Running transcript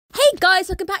Guys,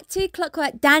 welcome back to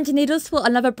Clockwork Noodles for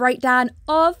another breakdown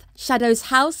of Shadow's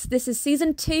House. This is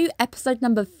season 2, episode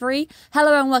number 3.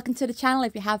 Hello and welcome to the channel.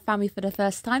 If you have found me for the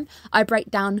first time, I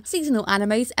break down seasonal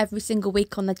animes every single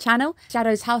week on the channel.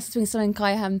 Shadow's House has been something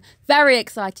I am very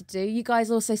excited to do. You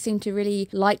guys also seem to really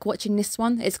like watching this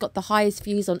one. It's got the highest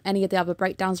views on any of the other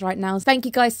breakdowns right now. Thank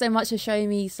you guys so much for showing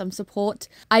me some support.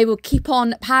 I will keep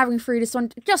on powering through this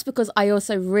one just because I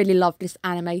also really love this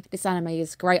anime. This anime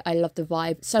is great. I love the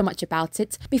vibe so much about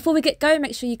it. Before we get going,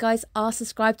 make sure you guys are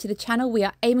subscribed to the channel. We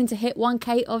are aiming to hit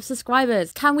 1k of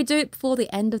subscribers. Can we do it before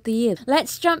the end of the year?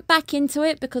 Let's jump back into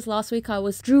it because last week I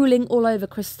was drooling all over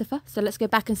Christopher. So let's go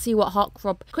back and see what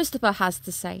heartthrob Christopher has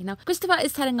to say. Now, Christopher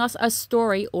is telling us a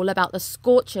story all about the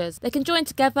Scorches. They can join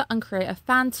together and create a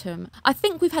phantom. I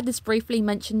think we've had this briefly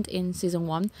mentioned in season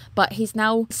 1, but he's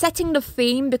now setting the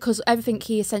theme because everything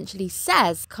he essentially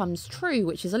says comes true,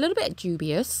 which is a little bit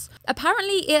dubious.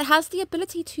 Apparently, it has the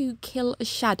ability to kill a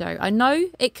shadow. I know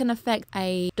it can affect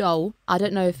a doll. I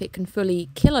don't know if it can fully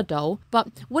kill a doll, but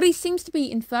what he seems to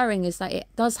be inferring is that it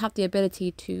does have the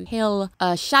ability to kill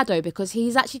a shadow because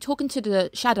he's actually talking to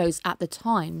the shadows at the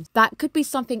time. That could be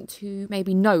something to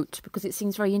maybe note because it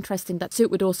seems very interesting that Soot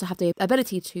would also have the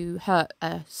ability to hurt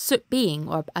a Soot being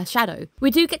or a shadow. We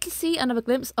do get to see another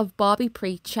glimpse of Barbie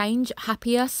pre-change,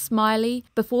 happier, smiley,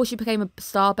 before she became a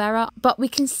star bearer, but we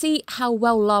can see how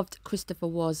well loved Christopher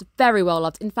was. Very well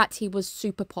loved. In fact, he was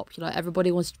super popular.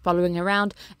 Everybody was following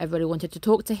around. Everybody wanted to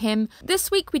talk to him. This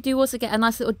week, we do also get a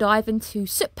nice little dive into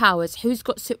Soot powers. Who's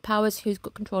got Soot powers? Who's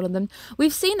got control of them?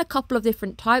 We've seen a couple of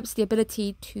different types. The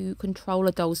ability to control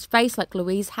a doll's face, like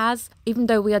Louise has, even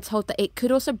though we are told that it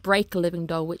could also break a living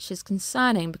doll, which is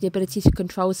concerning. But the ability to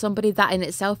control somebody, that in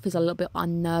itself is a little bit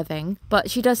unnerving.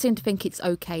 But she does seem to think it's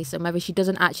okay. So maybe she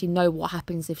doesn't actually know what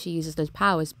happens if she uses those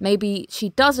powers. Maybe she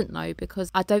doesn't know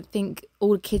because I don't think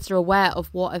all the kids are aware of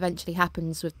what eventually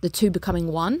happens with the two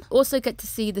becoming one. Also get to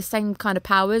see the same kind of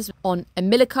powers on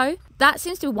Emilico. That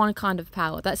seems to be one kind of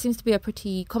power. That seems to be a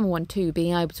pretty common one too,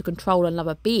 being able to control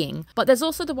another being. But there's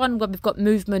also the one where we've got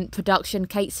movement, production.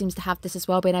 Kate seems to have this as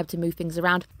well, being able to move things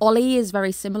around. Ollie is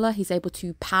very similar. He's able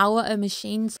to power a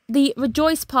machines. The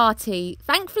Rejoice party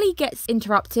thankfully gets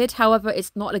interrupted. However,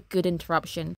 it's not a good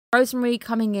interruption. Rosemary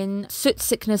coming in, Soot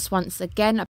sickness once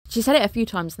again. She said it a few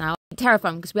times now.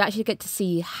 Terrifying because we actually get to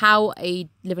see how a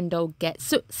living doll gets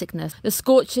Soot sickness. The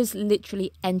Scorches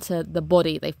literally enter the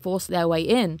body. They force their way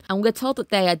in and we're told that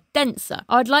they are denser.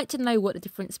 I'd like to know what the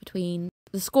difference between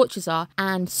the Scorches are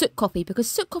and Soot coffee, because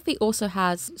Soot coffee also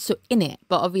has soot in it,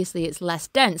 but obviously it's less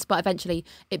dense, but eventually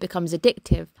it becomes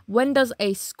addictive. When does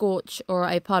a Scorch or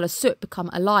a pile of soot become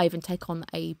alive and take on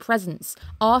a presence?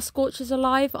 Are Scorches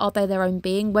alive? Are they their own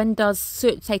being? When does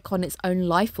soot take on its own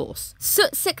life force?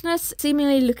 Soot sickness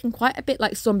seemingly looking quite a bit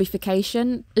like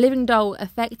zombification. Living doll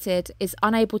affected is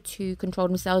unable to control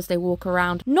themselves. They walk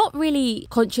around not really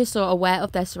conscious or aware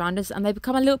of their surroundings and they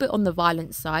become a little bit on the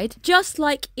violent side. Just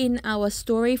like in our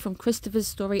story from Christopher's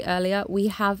story earlier, we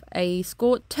have a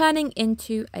Scorch turning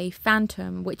into a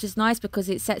phantom, which is nice because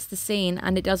it sets the scene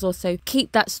and it does also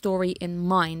keep that story in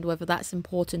mind, whether that's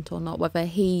important or not, whether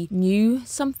he knew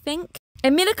something.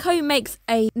 Emilico makes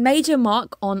a major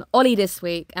mark on Ollie this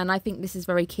week, and I think this is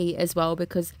very key as well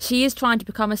because she is trying to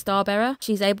become a star bearer.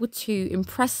 She's able to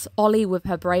impress Ollie with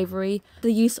her bravery,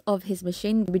 the use of his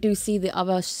machine. We do see the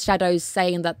other shadows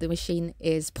saying that the machine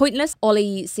is pointless.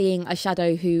 Ollie seeing a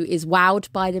shadow who is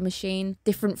wowed by the machine,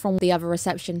 different from the other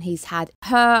reception he's had.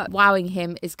 Her wowing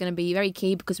him is going to be very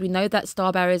key because we know that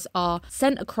star bearers are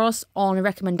sent across on a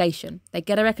recommendation. They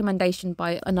get a recommendation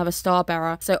by another star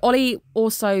bearer. So Ollie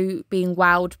also being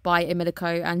wowed by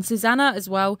Emilico, and Susanna as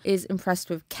well is impressed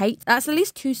with Kate. That's at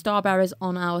least 2 star bearers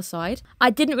on our side.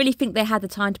 I didn't really think they had the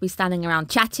time to be standing around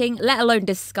chatting, let alone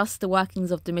discuss the workings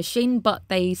of the machine, but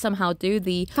they somehow do.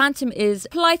 The Phantom is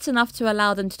polite enough to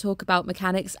allow them to talk about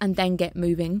mechanics and then get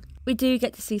moving. We do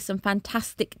get to see some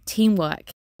fantastic teamwork.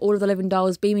 All of the living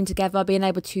dolls beaming together, being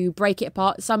able to break it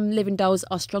apart. Some living dolls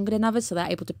are stronger than others, so they're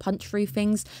able to punch through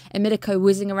things. Emilico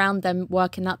whizzing around them,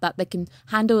 working out that they can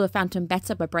handle the Phantom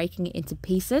better by breaking it into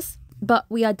pieces. But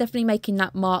we are definitely making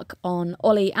that mark on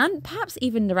Ollie and perhaps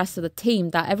even the rest of the team,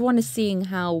 that everyone is seeing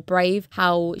how brave,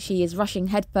 how she is rushing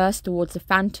headfirst towards the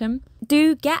Phantom.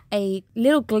 Do get a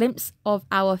little glimpse of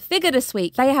our figure this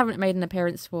week. They haven't made an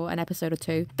appearance for an episode or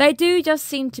 2. They do just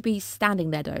seem to be standing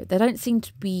there though. They don't seem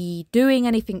to be doing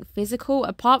anything physical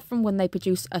apart from when they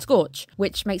produce a Scorch,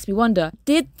 which makes me wonder,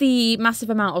 did the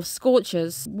massive amount of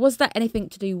Scorches, was that anything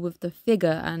to do with the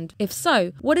figure? And if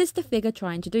so, what is the figure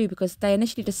trying to do? Because they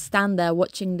initially just stand there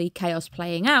watching the chaos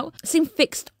playing out, seem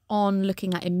fixed on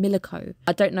looking at Emilico.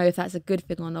 I don't know if that's a good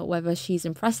thing or not, whether she's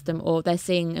impressed them or they're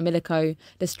seeing Emilico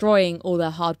destroying all their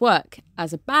hard work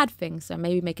as a bad thing, so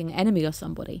maybe making an enemy of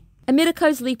somebody.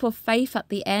 Emilico's leap of faith at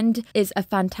the end is a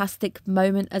fantastic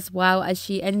moment as well, as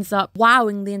she ends up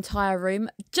wowing the entire room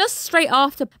just straight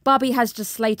after Barbie has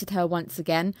just slated her once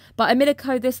again. But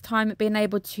Emilico this time being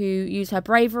able to use her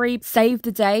bravery, save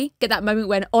the day. Get that moment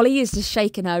when Ollie is just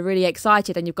shaking her, really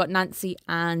excited, and you've got Nancy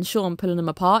and Sean pulling them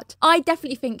apart. I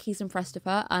definitely think he's impressed with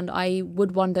her, and I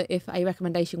would wonder if a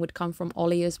recommendation would come from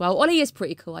Ollie as well. Ollie is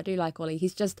pretty cool. I do like Ollie.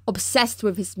 He's just obsessed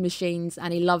with his machines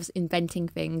and he loves inventing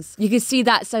things. You can see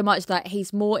that so much that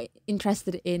he's more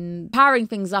interested in powering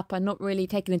things up and not really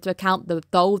taking into account the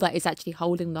doll that is actually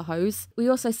holding the hose. We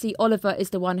also see Oliver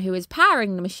is the one who is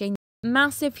powering the machine.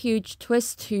 Massive, huge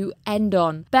twist to end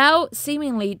on. Belle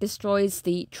seemingly destroys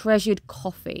the treasured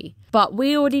coffee. But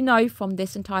we already know from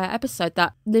this entire episode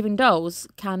that living dolls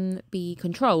can be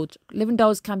controlled. Living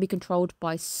dolls can be controlled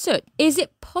by soot. Is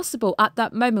it possible at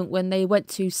that moment when they went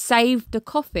to save the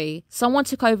coffee, someone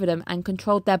took over them and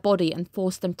controlled their body and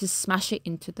forced them to smash it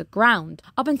into the ground?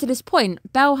 Up until this point,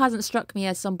 Belle hasn't struck me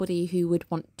as somebody who would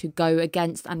want to go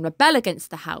against and rebel against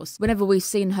the house. Whenever we've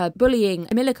seen her bullying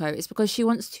Emilico, it's because she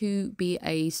wants to be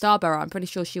a star bearer. I'm pretty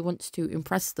sure she wants to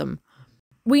impress them.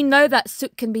 We know that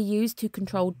soot can be used to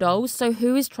control dolls, so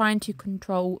who is trying to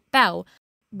control Belle?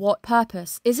 What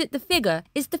purpose? Is it the figure?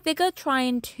 Is the figure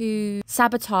trying to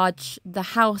sabotage the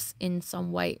house in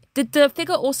some way? Did the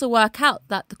figure also work out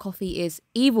that the coffee is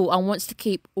evil and wants to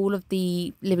keep all of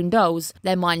the living dolls,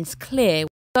 their minds clear?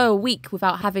 Go a week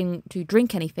without having to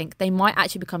drink anything, they might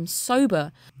actually become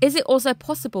sober. Is it also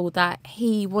possible that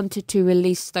he wanted to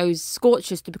release those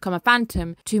Scorches to become a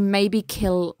phantom to maybe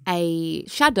kill a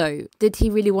shadow? Did he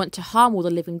really want to harm all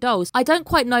the living dolls? I don't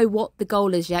quite know what the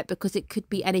goal is yet, because it could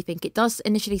be anything. It does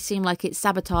initially seem like it's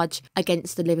sabotage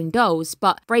against the living dolls,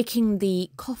 but breaking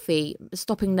the coffee,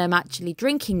 stopping them actually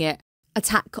drinking it,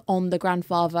 attack on the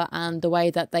grandfather and the way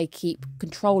that they keep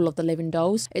control of the living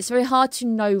dolls. It's very hard to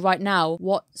know right now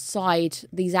what side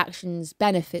these actions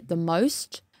benefit the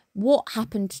most. What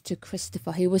happened to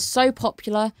Christopher? He was so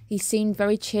popular. He seemed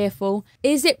very cheerful.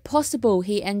 Is it possible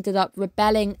he ended up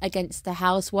rebelling against the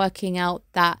house, working out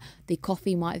that the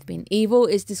coffee might have been evil?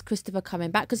 Is this Christopher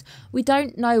coming back? Because we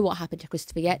don't know what happened to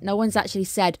Christopher yet. No one's actually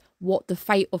said what the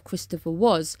fate of Christopher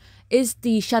was. Is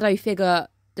the shadow figure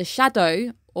the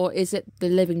shadow, or is it the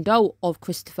living doll of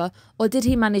Christopher, or did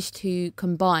he manage to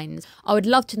combine? I would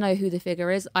love to know who the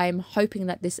figure is. I am hoping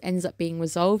that this ends up being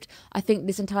resolved. I think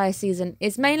this entire season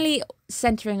is mainly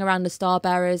centering around the star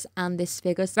bearers and this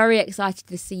figure. Very excited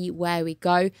to see where we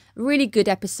go. Really good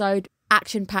episode.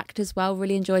 Action-packed as well.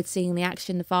 Really enjoyed seeing the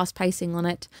action, the fast pacing on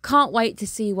it. Can't wait to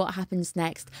see what happens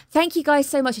next. Thank you guys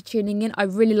so much for tuning in. I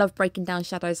really love breaking down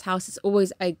Shadow's house. It's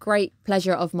always a great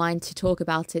pleasure of mine to talk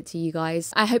about it to you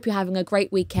guys. I hope you're having a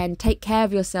great weekend. Take care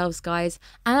of yourselves, guys,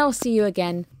 and I'll see you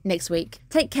again next week.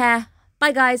 Take care.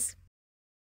 Bye, guys.